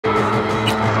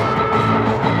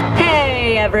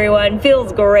everyone.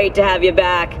 Feels great to have you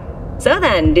back. So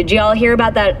then, did y'all hear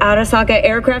about that Arasaka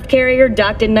aircraft carrier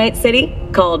docked in Night City?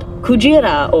 Called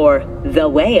Kujira, or the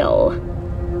Whale.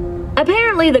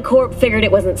 Apparently, the Corp figured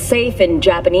it wasn't safe in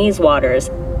Japanese waters.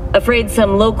 Afraid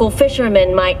some local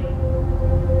fishermen might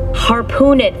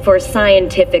harpoon it for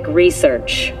scientific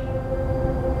research.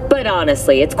 But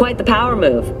honestly, it's quite the power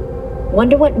move.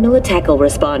 Wonder what Militech will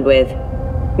respond with.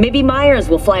 Maybe Myers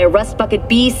will fly a Rust Bucket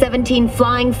B-17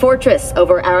 Flying Fortress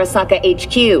over Arasaka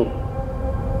HQ.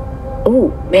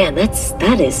 Ooh, man,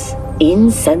 that is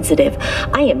insensitive.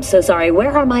 I am so sorry.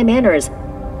 Where are my manners?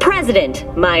 President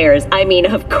Myers. I mean,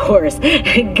 of course.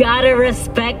 Gotta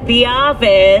respect the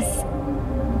office.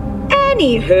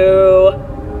 Anywho.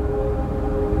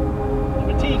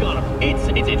 Fatigue on him.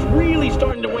 It's really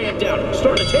starting to weigh him down.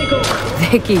 Starting to take over.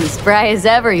 Vicky, spry as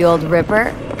ever, you old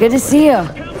ripper. Good to see you.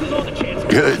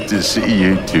 Good to see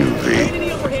you too, V.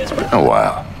 It's been a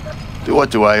while. To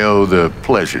what do I owe the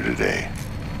pleasure today?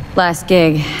 Last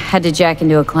gig, had to jack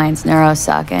into a client's neuro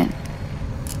socket.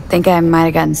 Think I might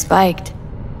have gotten spiked.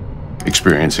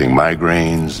 Experiencing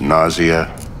migraines,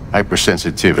 nausea,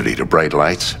 hypersensitivity to bright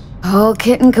lights? Oh,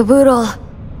 kit and caboodle.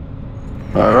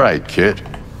 All right, kid.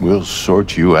 We'll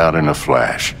sort you out in a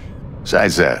flash.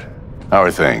 Besides that, how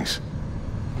are things?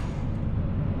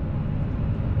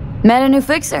 Met a new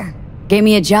fixer. Gave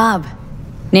me a job.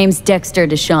 Name's Dexter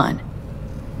Deshawn.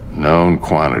 Known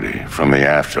quantity from the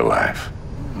afterlife.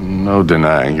 No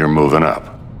denying you're moving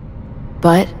up.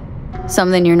 But?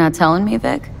 Something you're not telling me,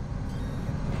 Vic?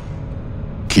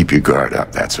 Keep your guard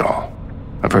up, that's all.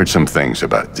 I've heard some things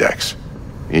about Dex.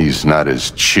 He's not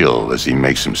as chill as he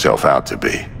makes himself out to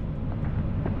be.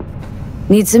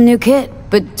 Need some new kit,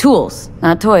 but tools,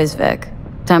 not toys, Vic.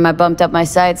 Time I bumped up my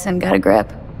sights and got a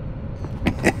grip.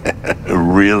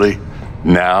 Really?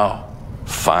 Now?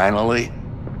 Finally?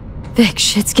 Vic,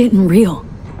 shit's getting real.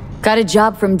 Got a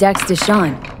job from Dex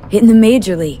Deshawn, hitting the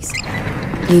major leagues.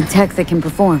 Need tech that can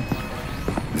perform.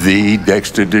 The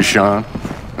Dexter Deshawn?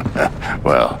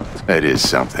 Well, that is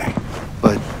something.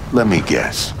 But let me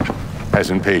guess.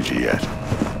 Hasn't paid you yet.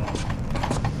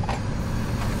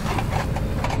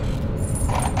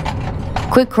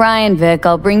 Quit crying, Vic.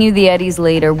 I'll bring you the eddies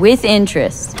later, with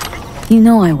interest. You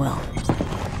know I will.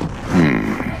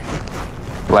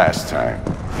 Last time.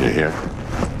 You hear?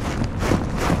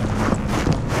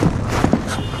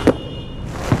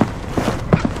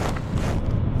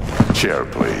 Chair,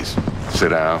 please. Sit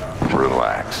down,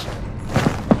 relax.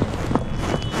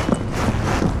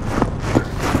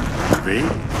 V?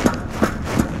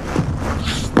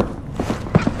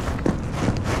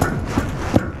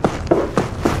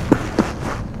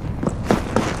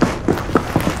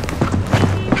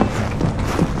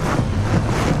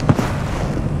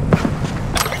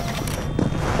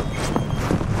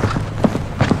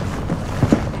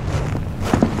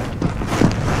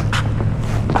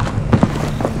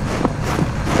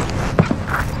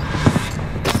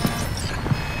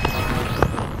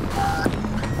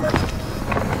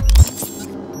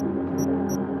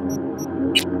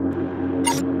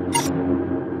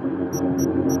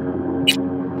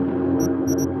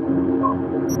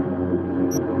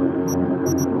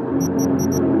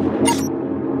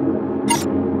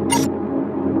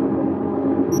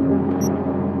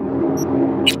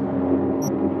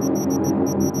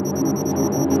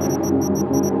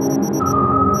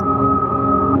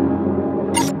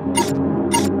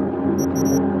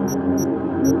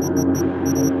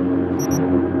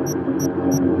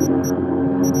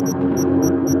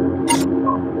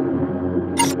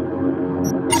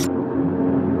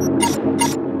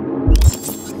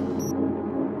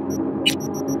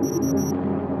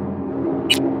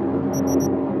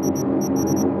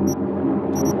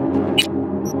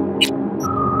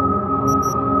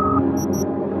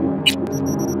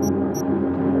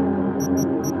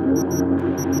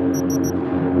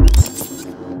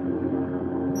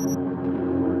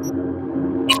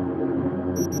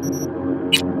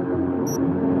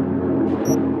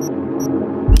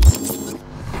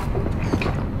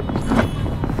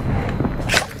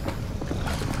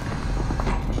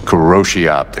 Kuroshi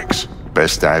Optics.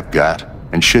 Best I've got,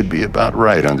 and should be about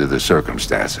right under the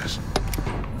circumstances.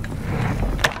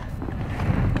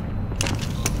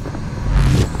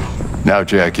 Now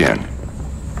jack in.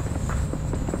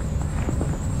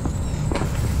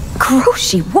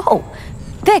 Kuroshi, whoa!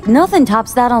 Vic, nothing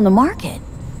tops that on the market.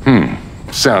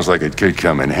 Sounds like it could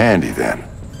come in handy then.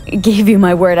 Gave you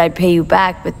my word I'd pay you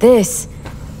back, but this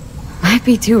might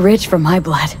be too rich for my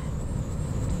blood.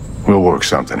 We'll work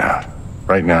something out.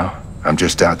 Right now, I'm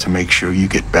just out to make sure you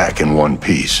get back in one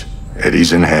piece.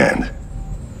 Eddie's in hand.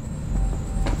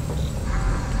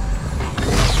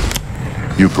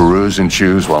 You peruse and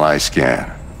choose while I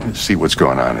scan. See what's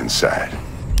going on inside.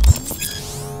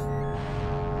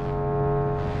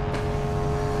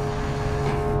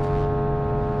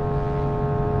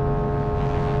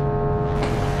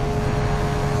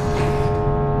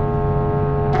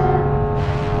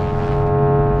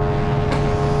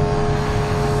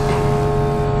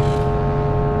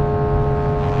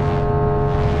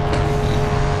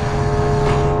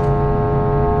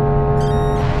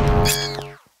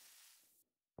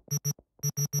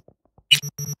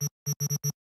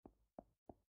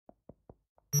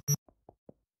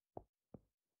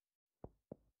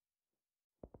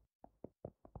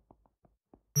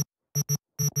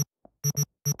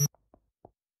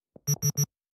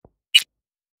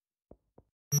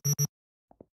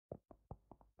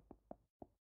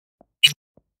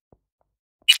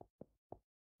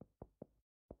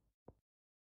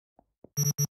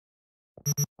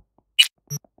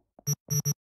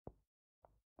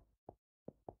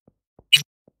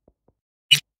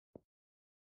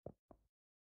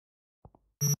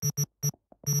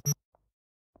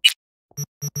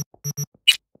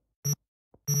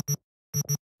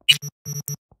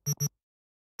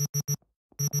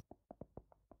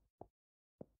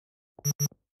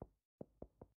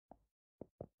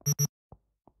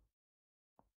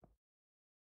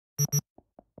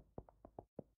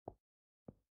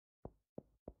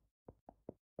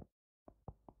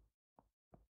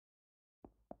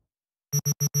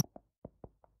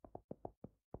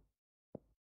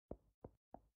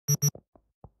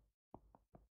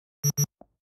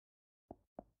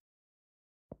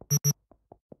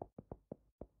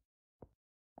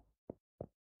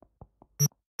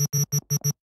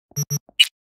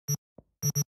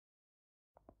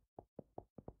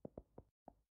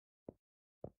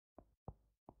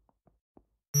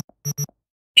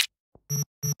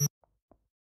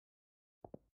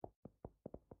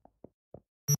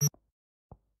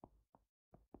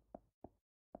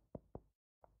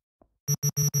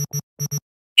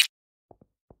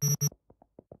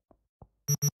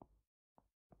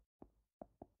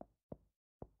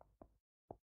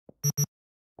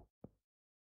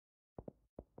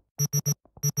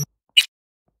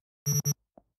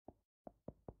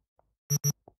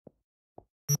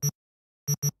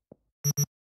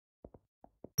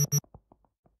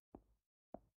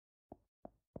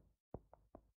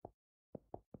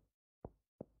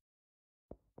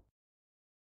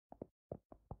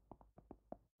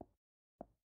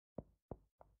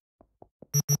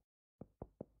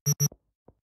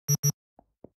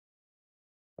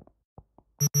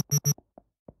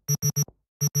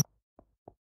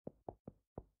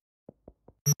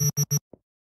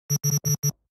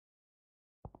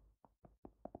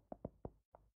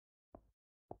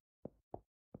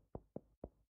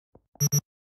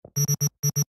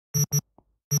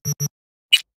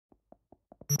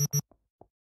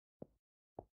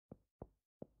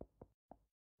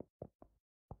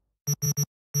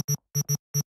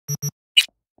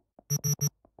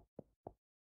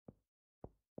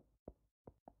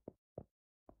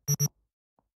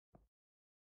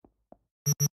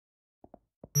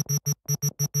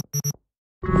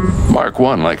 Mark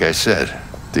 1, like I said.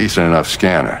 Decent enough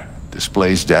scanner.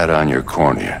 Displays data on your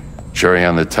cornea. Cherry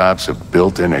on the top's a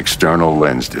built-in external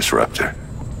lens disruptor.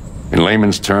 In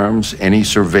layman's terms, any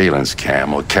surveillance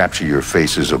cam will capture your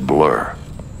face as a blur.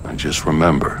 And just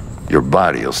remember, your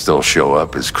body will still show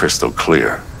up as crystal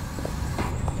clear.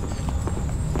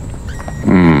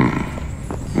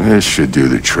 This should do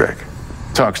the trick.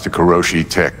 Talks to Kiroshi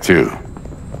Tech, too.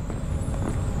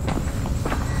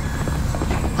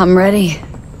 I'm ready.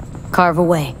 Carve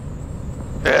away.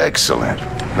 Excellent.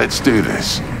 Let's do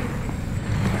this.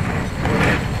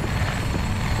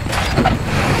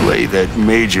 Lay that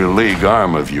major league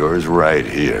arm of yours right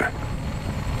here.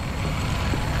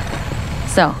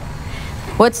 So,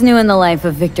 what's new in the life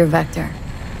of Victor Vector?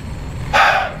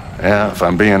 Yeah, if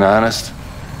I'm being honest,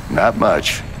 not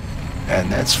much. And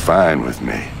that's fine with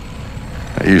me.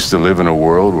 I used to live in a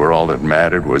world where all that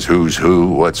mattered was who's who,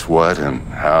 what's what, and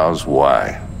how's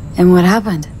why. And what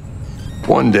happened?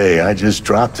 One day I just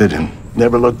dropped it and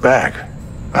never looked back.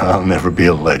 I'll never be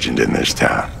a legend in this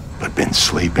town, but been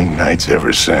sleeping nights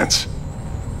ever since.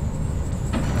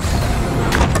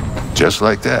 Just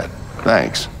like that.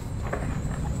 Thanks.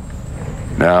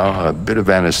 Now, a bit of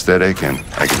anesthetic and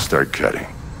I can start cutting.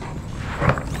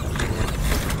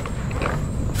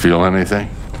 Feel anything?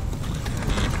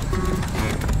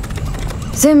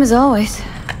 Same as always.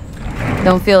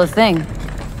 Don't feel a thing.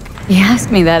 You ask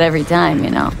me that every time,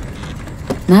 you know.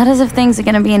 Not as if things are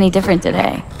gonna be any different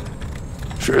today.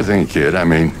 Sure thing, kid. I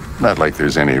mean, Not like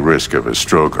there's any risk of a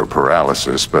stroke or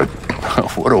paralysis, but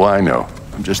what do I know?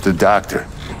 I'm just a doctor.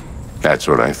 That's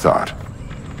what I thought.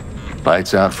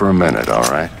 Lights out for a minute, all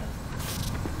right?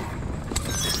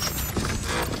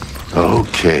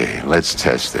 Okay, let's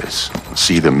test this.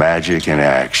 See the magic in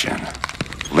action.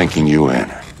 Linking you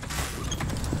in.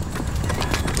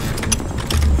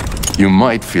 You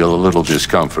might feel a little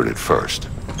discomfort at first.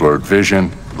 Blurred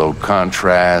vision, low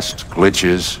contrast,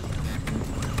 glitches.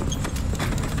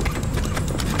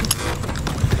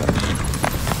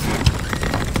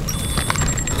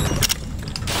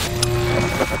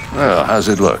 Well, how's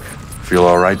it look? Feel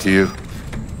all right to you?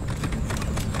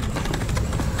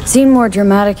 Seen more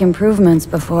dramatic improvements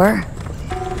before.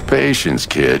 Patience,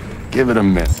 kid. Give it a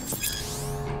minute.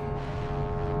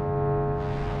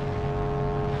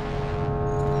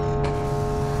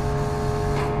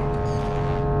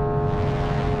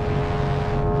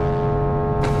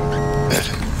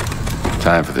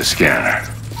 Time for the scanner.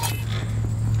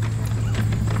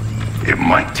 It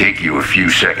might take you a few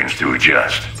seconds to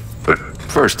adjust, but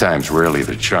first time's rarely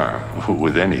the charm,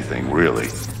 with anything, really.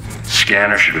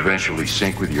 Scanner should eventually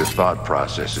sync with your thought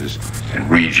processes and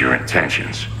read your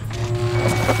intentions.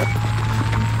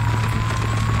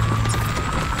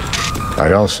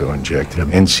 I also injected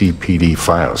an NCPD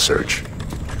file search.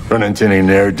 Run into any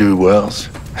ne'er-do-wells?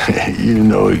 You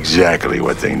know exactly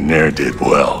what they ne'er did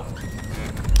well.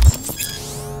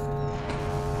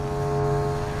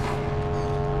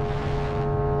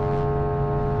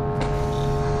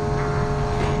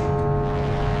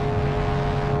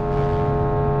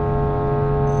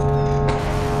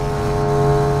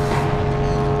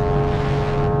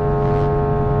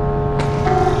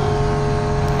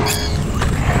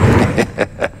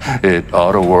 It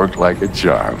ought to work like a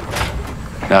charm.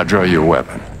 Now draw your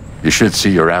weapon. You should see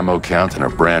your ammo count in a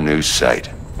brand new sight.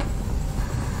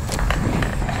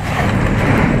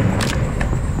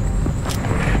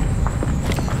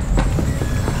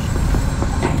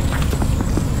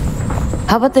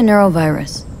 How about the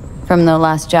neurovirus? From the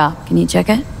last job, can you check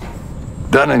it?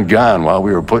 Done and gone while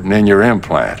we were putting in your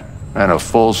implant. And a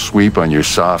full sweep on your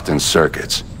soft and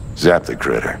circuits. Zap the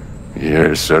critter.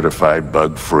 You're certified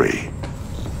bug-free.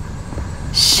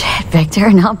 Shit, Victor,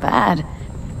 not bad.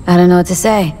 I don't know what to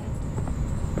say.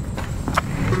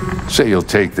 Say you'll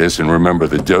take this and remember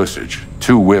the dosage.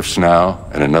 2 whiffs now,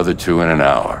 and another 2 in an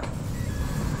hour.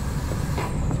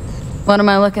 What am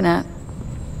I looking at?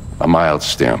 A mild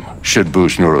stim. Should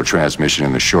boost neurotransmission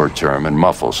in the short term and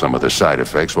muffle some of the side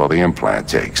effects while the implant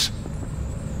takes.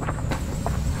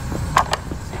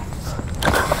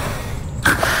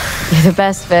 You're the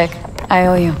best, Vic. I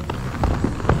owe you.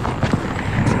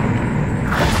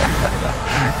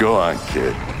 Go on,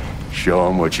 kid. Show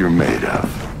them what you're made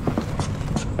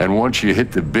of. And once you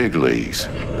hit the big leagues,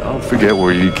 don't forget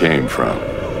where you came from.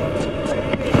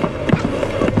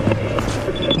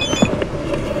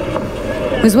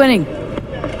 Who's winning?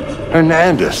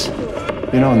 Hernandez.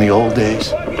 You know, in the old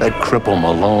days, that cripple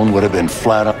Malone would have been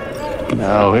flat on.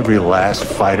 Now, every last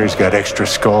fighter's got extra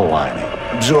skull lining.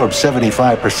 Absorbs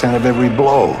 75% of every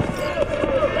blow.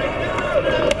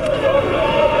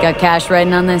 Got cash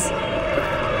writing on this?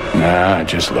 Nah,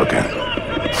 just looking.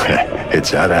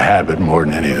 It's out of habit more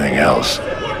than anything else.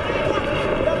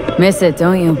 Miss it,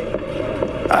 don't you?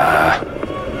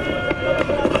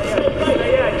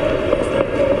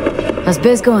 How's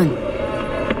biz going?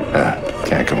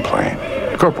 Can't complain.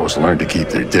 Corporals learned to keep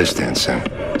their distance, and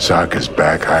Sokka's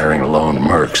back hiring lone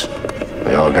mercs.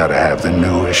 They all gotta have the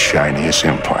newest, shiniest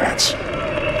implants.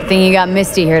 I think you got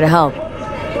Misty here to help.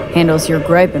 Handles your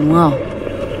griping well.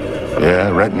 Yeah,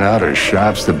 renting out her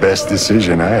shop's the best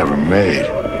decision I ever made.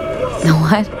 Know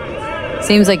what?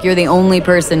 Seems like you're the only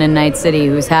person in Night City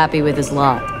who's happy with his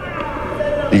lot.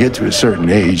 You get to a certain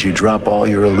age, you drop all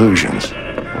your illusions.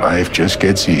 Life just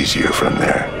gets easier from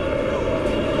there.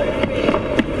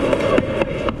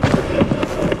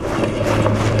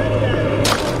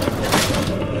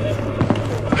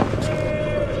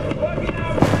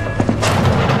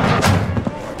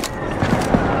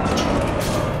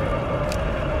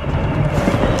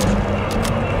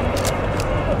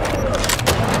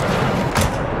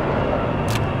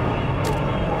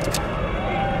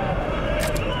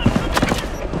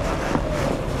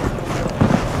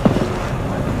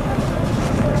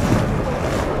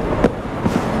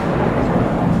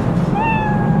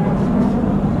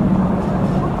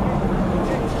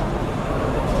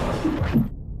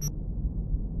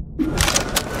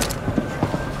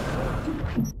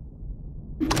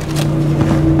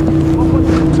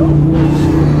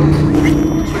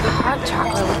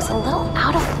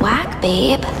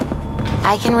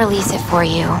 I can release it for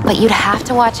you, but you'd have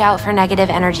to watch out for negative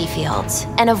energy fields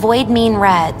and avoid mean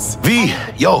reds. V,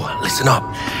 yo, listen up.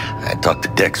 I talked to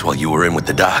Dex while you were in with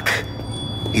the doc.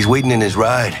 He's waiting in his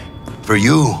ride. For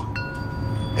you.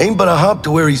 Ain't but a hop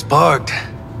to where he's parked.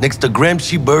 Next to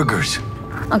Gramsci Burgers.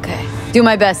 Okay, do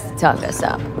my best to talk us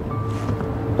up.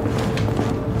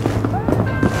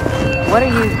 What are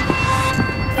you...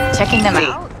 checking them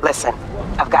out? Listen,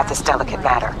 I've got this delicate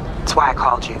matter. That's why I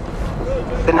called you.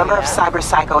 The number of cyber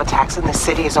psycho attacks in the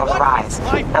city is on the rise.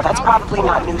 Now that's probably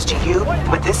not news to you,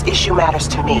 but this issue matters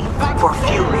to me for a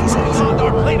few reasons.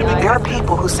 There are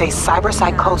people who say cyber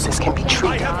psychosis can be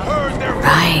treated.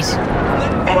 Right.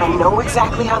 And I know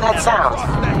exactly how that sounds,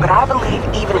 but I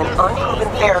believe even an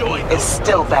unproven therapy is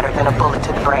still better than a bullet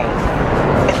to the brain.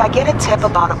 If I get a tip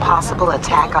about a possible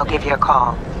attack, I'll give you a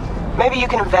call. Maybe you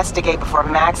can investigate before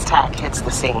Max Tack hits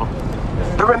the scene.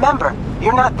 But remember,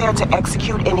 you're not there to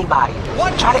execute anybody.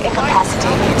 Try to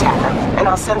incapacitate the attacker, and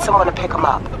I'll send someone to pick him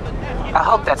up. I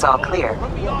hope that's all clear.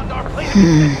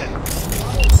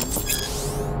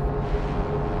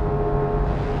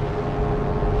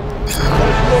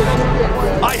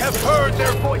 I have heard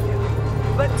their voices.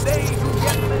 Let they who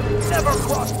get them never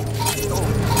cross the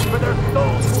stone, for their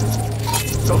souls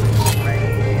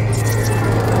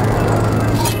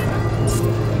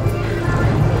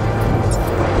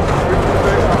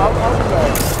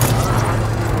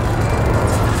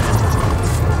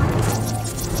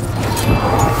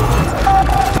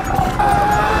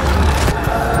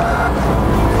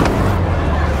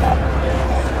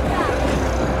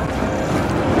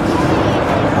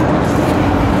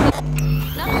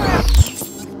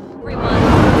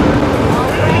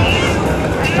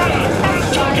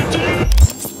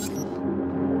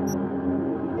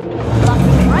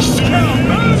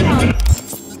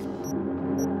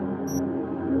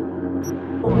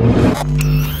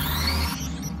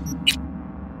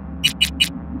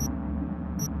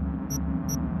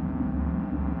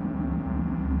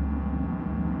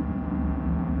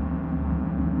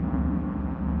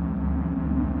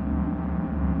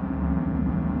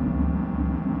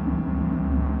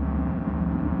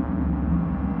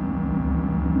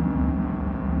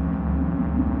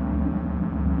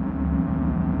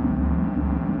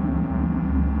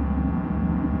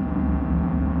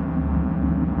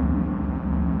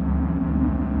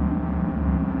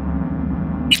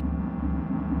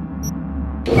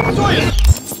will go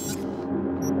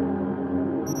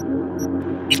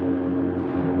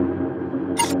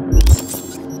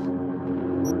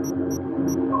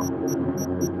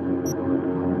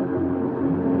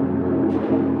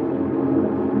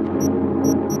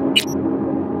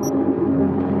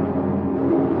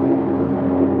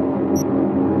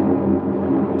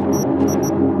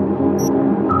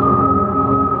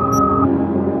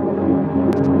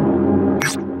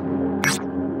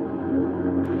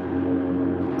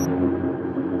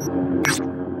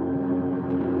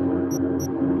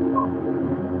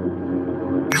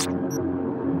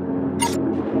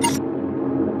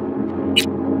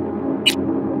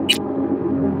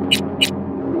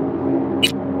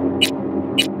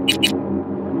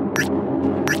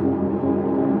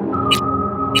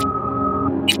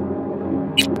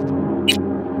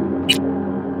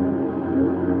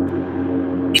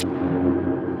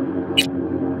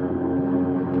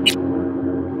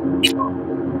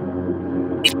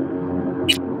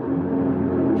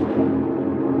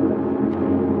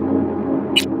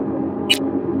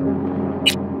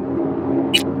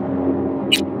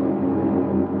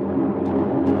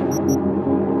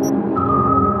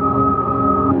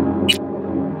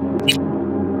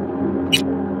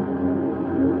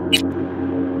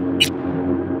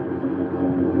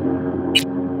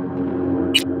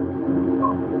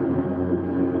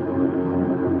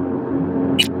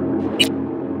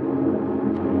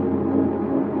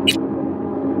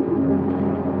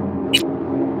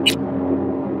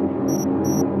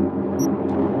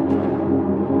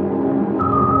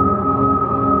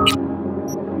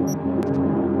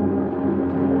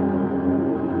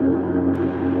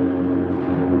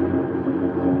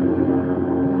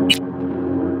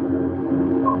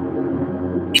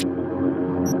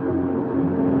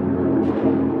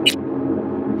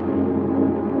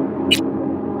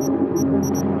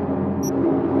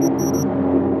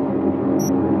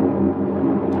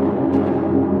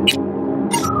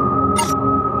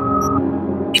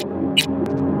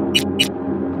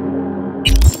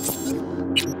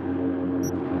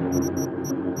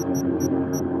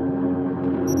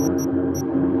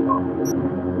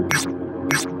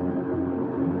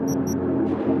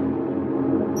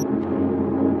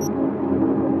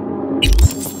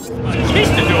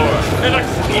An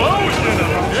explosion of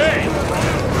a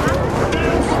day!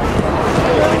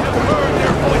 heard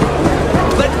their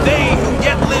voices. Let they who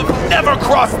yet live never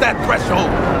cross that threshold,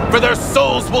 for their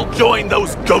souls will join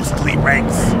those ghostly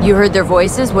ranks. You heard their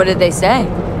voices? What did they say?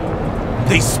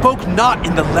 They spoke not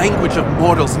in the language of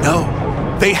mortals, no.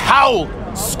 They howled,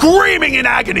 screaming in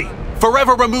agony,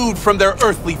 forever removed from their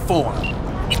earthly form.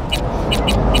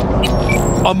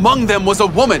 Among them was a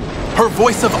woman, her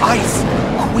voice of ice,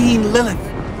 Queen Lilith.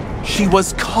 She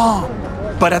was calm,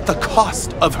 but at the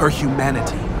cost of her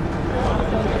humanity.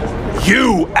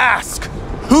 You ask,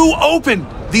 who opened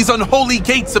these unholy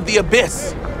gates of the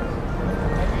abyss?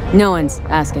 No one's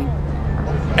asking.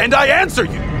 And I answer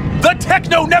you, the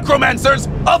techno-necromancers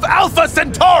of Alpha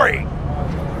Centauri!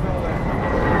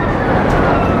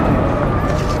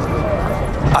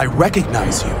 I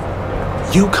recognize you.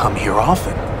 You come here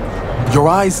often. Your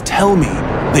eyes tell me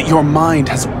that your mind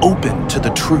has opened to the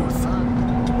truth.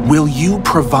 Will you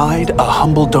provide a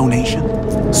humble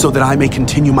donation so that I may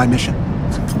continue my mission?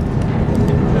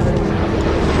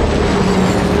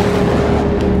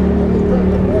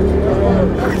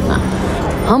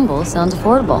 Humble sounds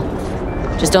affordable.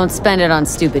 Just don't spend it on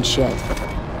stupid shit.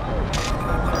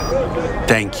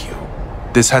 Thank you.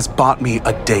 This has bought me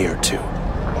a day or two.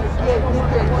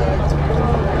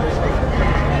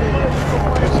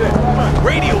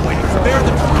 Radio waves bear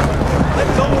the truth. Let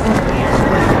those who hear.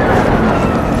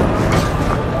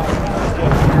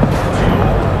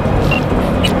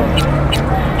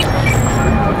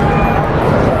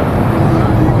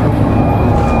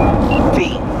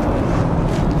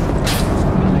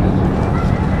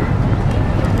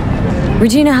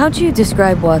 Regina, how'd you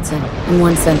describe Watson in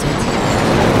one sentence?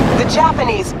 The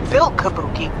Japanese built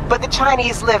Kabuki, but the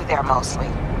Chinese live there mostly.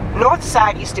 North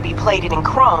side used to be plated in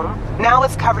chrome, now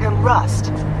it's covered in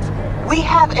rust. We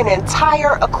have an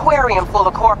entire aquarium full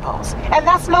of corpos, and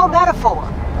that's no metaphor.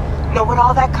 Know what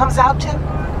all that comes out to?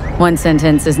 One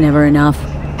sentence is never enough.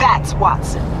 That's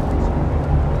Watson.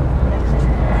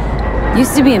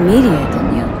 Used to be immediate,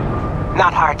 didn't you?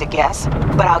 Not hard to guess,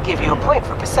 but I'll give you a point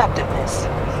for perceptiveness.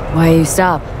 Why you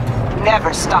stop?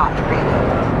 Never stopped,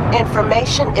 really.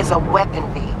 Information is a weapon,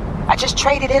 V. I just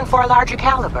traded in for a larger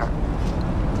caliber.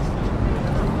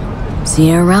 See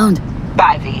you around.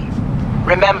 Bye, V.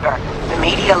 Remember, the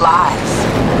media lies.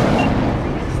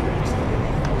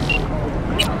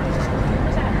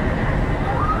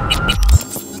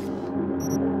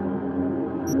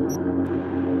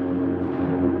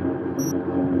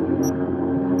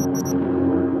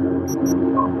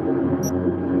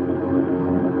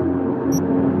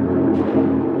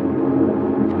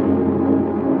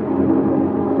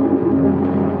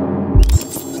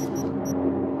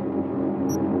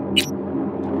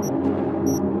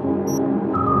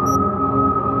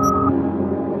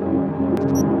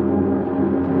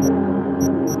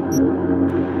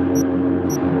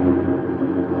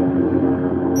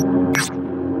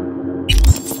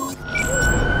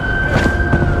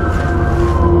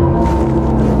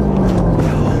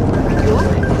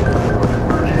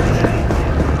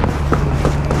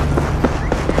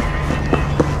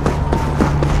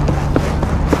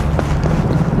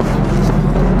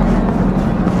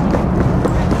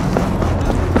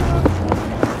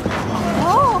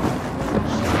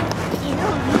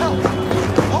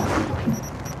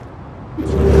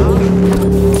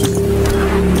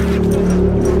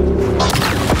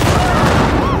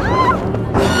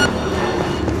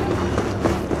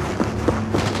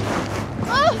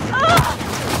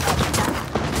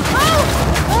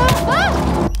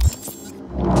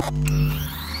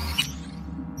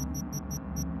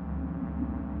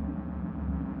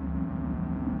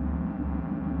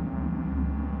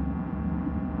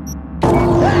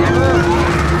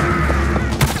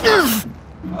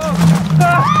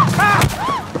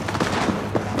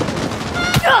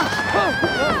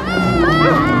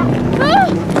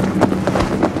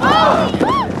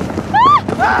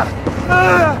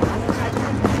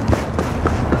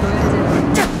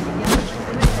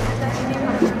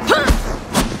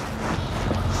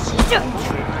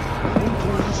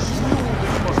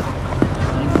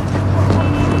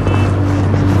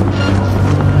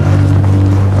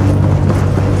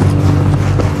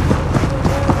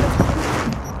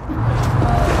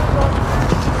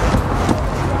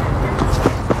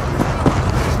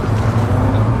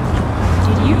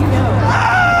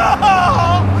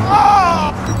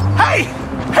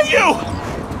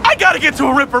 To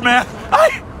a Ripper, man.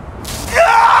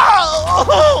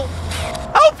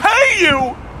 I'll pay you.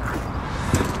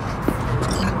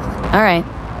 All right.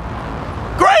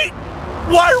 Great.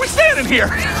 Why are we standing here?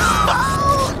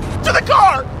 To the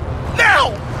car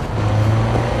now.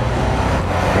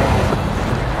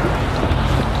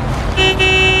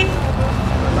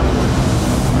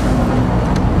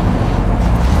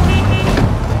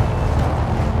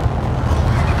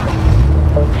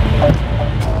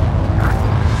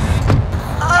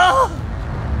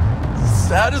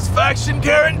 action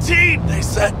guaranteed, they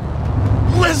said.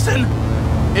 Listen,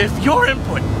 if your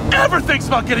input ever thinks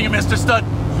about getting him Mr. Stud,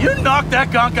 you knock that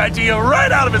gonk idea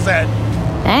right out of his head.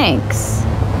 Thanks.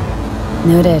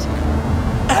 Noted.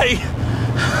 Hey,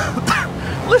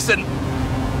 listen,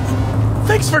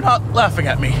 thanks for not laughing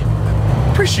at me.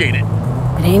 Appreciate it.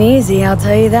 It ain't easy, I'll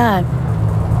tell you that.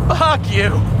 Fuck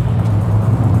you.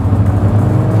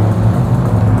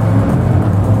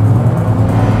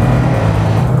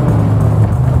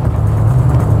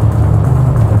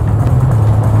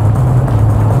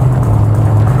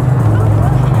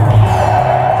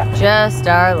 Just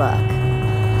our luck.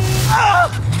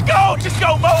 Go! Just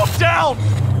go! Mow him down!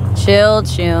 Chill,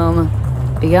 Choom.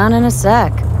 Be on in a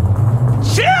sec.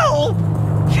 Chill?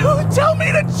 You tell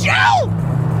me to chill?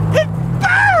 It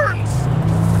burns!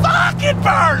 Fuck, it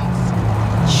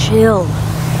burns! Chill.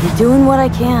 I'm doing what I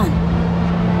can.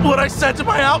 What I said to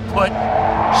my output,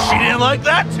 she didn't like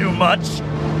that too much.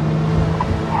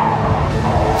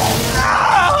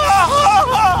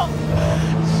 Oh,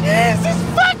 Jesus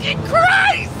fucking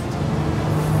Christ!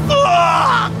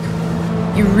 Fuck!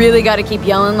 You really gotta keep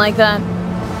yelling like that?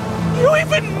 You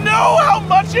even know how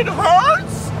much it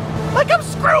hurts? Like I'm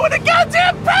screwing a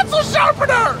goddamn pencil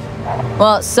sharpener!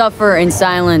 Well, suffer in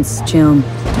silence, Choom.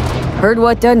 Heard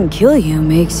what doesn't kill you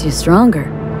makes you stronger.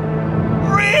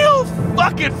 Real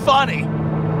fucking funny!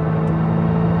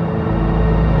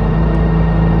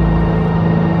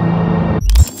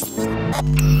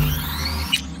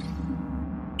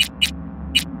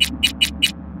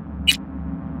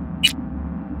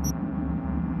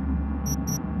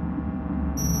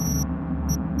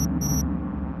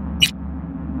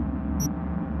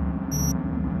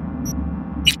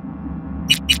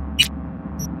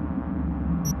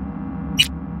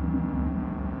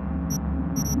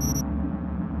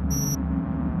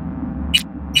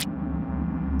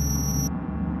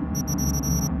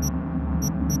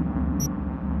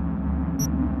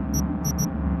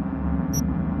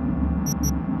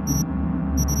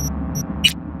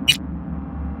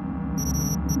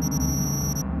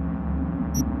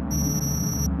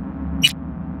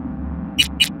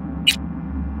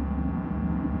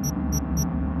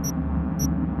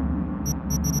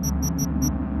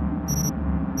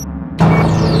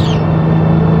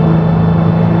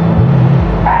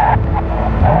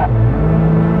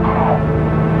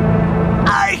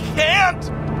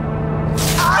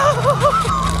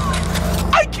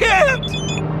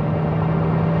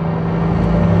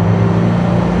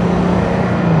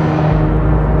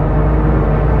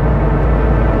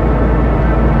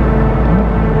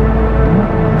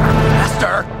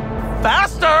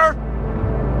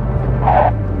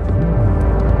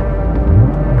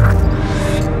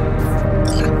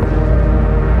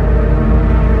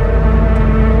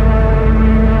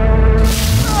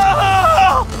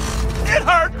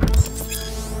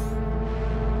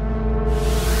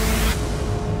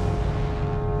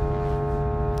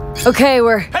 Okay,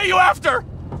 we're... Hey, you after?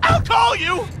 I'll call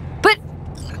you! But...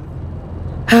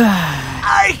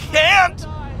 I can't!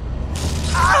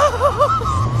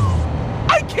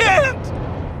 I can't!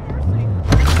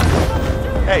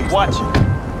 Hey, watch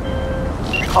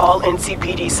it. All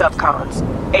NCPD subcons.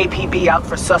 APB out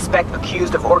for suspect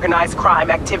accused of organized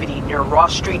crime activity near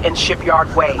Ross Street and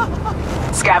Shipyard Way.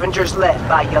 Scavengers led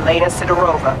by Yelena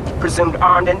Sidorova, presumed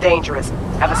armed and dangerous,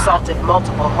 have assaulted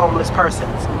multiple homeless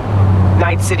persons.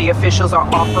 Night City officials are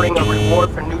offering a reward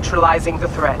for neutralizing the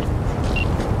threat.